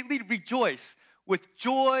with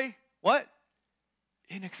joy, what?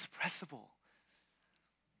 Inexpressible.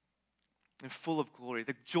 and full of glory.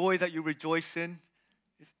 The joy that you rejoice in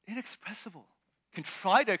is inexpressible. You can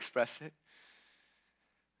try to express it,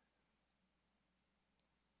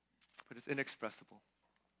 but it's inexpressible.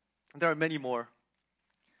 And there are many more.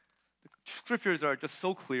 The scriptures are just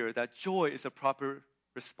so clear that joy is a proper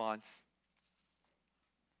response.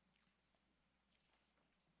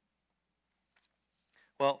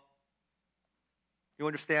 Well, you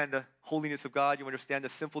understand the holiness of God. You understand the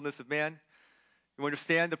sinfulness of man. You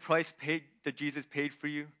understand the price paid that Jesus paid for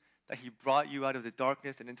you, that he brought you out of the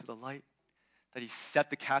darkness and into the light, that he set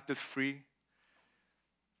the captives free.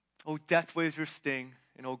 Oh, death, where is your sting?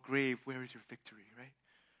 And oh, grave, where is your victory, right?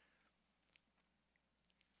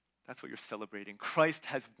 That's what you're celebrating. Christ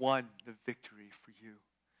has won the victory for you.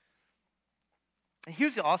 And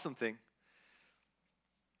here's the awesome thing.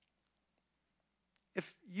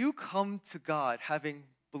 If you come to God having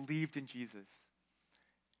believed in Jesus,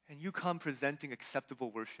 and you come presenting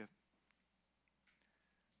acceptable worship,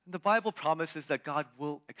 the Bible promises that God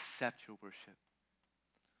will accept your worship.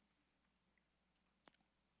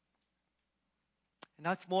 And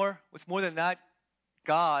what's more than that,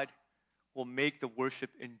 God will make the worship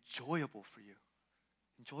enjoyable for you.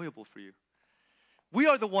 Enjoyable for you. We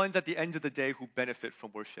are the ones at the end of the day who benefit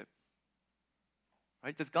from worship.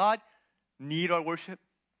 Right? Does God need our worship?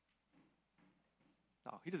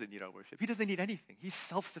 No, he doesn't need our worship. He doesn't need anything. He's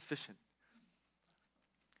self-sufficient.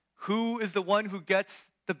 Who is the one who gets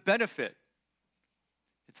the benefit?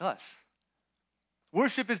 It's us.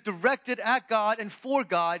 Worship is directed at God and for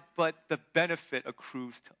God, but the benefit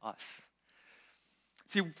accrues to us.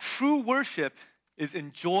 See, true worship is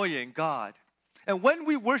enjoying God. And when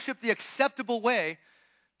we worship the acceptable way,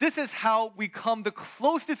 this is how we come the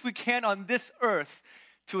closest we can on this earth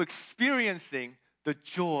to experiencing the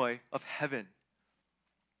joy of heaven.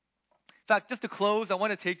 In fact, just to close, I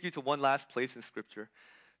want to take you to one last place in Scripture,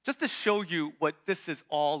 just to show you what this is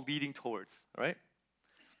all leading towards, all right?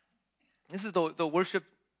 This is the worship.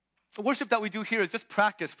 The worship that we do here is just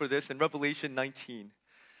practice for this in Revelation 19.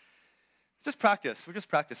 Just practice. We're just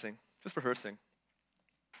practicing, just rehearsing.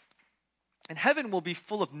 And heaven will be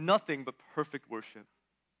full of nothing but perfect worship.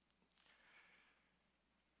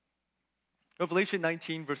 Revelation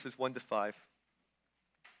 19, verses 1 to 5.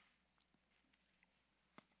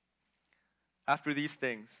 After these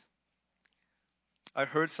things, I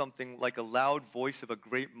heard something like a loud voice of a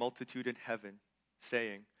great multitude in heaven,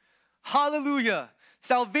 saying, Hallelujah!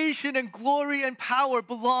 Salvation and glory and power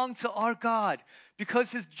belong to our God,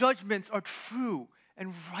 because his judgments are true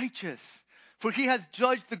and righteous. For he has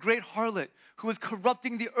judged the great harlot, who is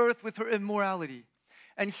corrupting the earth with her immorality,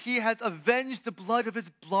 and he has avenged the blood of his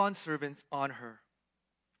bondservants on her.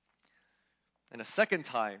 And a second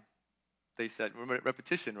time, they said, remember,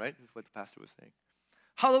 repetition, right? This is what the pastor was saying.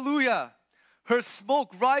 Hallelujah! Her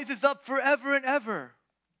smoke rises up forever and ever.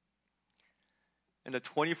 And the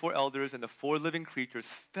 24 elders and the 4 living creatures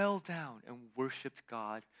fell down and worshipped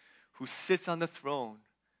God, who sits on the throne,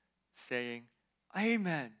 saying,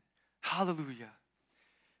 Amen, hallelujah.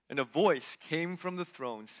 And a voice came from the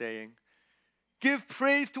throne saying, Give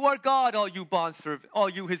praise to our God, all you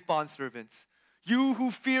his bondservants, you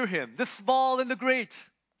who fear him, the small and the great.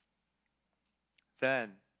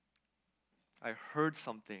 Then I heard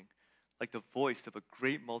something like the voice of a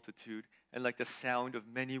great multitude, and like the sound of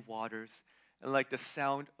many waters, and like the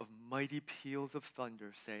sound of mighty peals of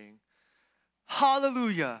thunder, saying,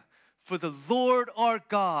 Hallelujah! For the Lord our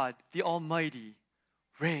God, the Almighty,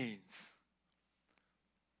 reigns.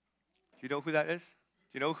 Do you know who that is? Do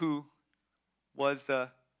you know who was the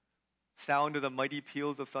sound of the mighty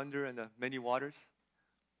peals of thunder and the many waters?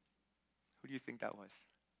 Who do you think that was?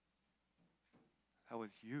 That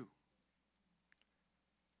was you.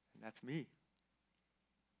 And that's me.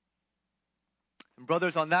 And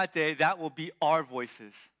brothers, on that day, that will be our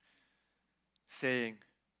voices saying,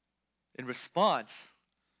 in response,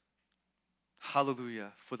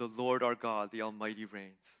 Hallelujah, for the Lord our God, the Almighty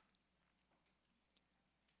reigns.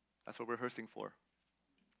 That's what we're rehearsing for.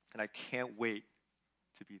 And I can't wait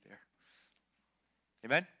to be there.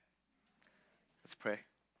 Amen? Let's pray.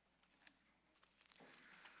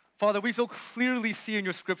 Father, we so clearly see in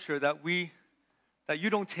your scripture that you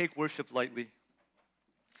don't take worship lightly.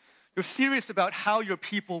 You're serious about how your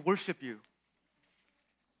people worship you.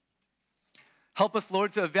 Help us,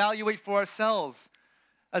 Lord, to evaluate for ourselves,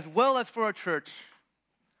 as well as for our church,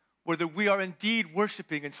 whether we are indeed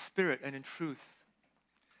worshiping in spirit and in truth.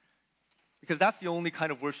 Because that's the only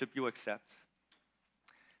kind of worship you accept.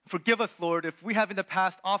 Forgive us, Lord, if we have in the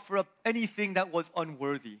past offered up anything that was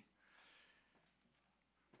unworthy.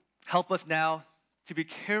 Help us now to be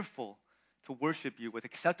careful to worship you with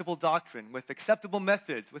acceptable doctrine, with acceptable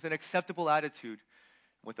methods, with an acceptable attitude,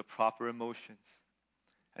 with the proper emotions.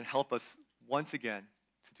 And help us once again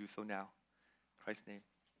to do so now. In Christ's name,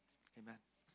 amen.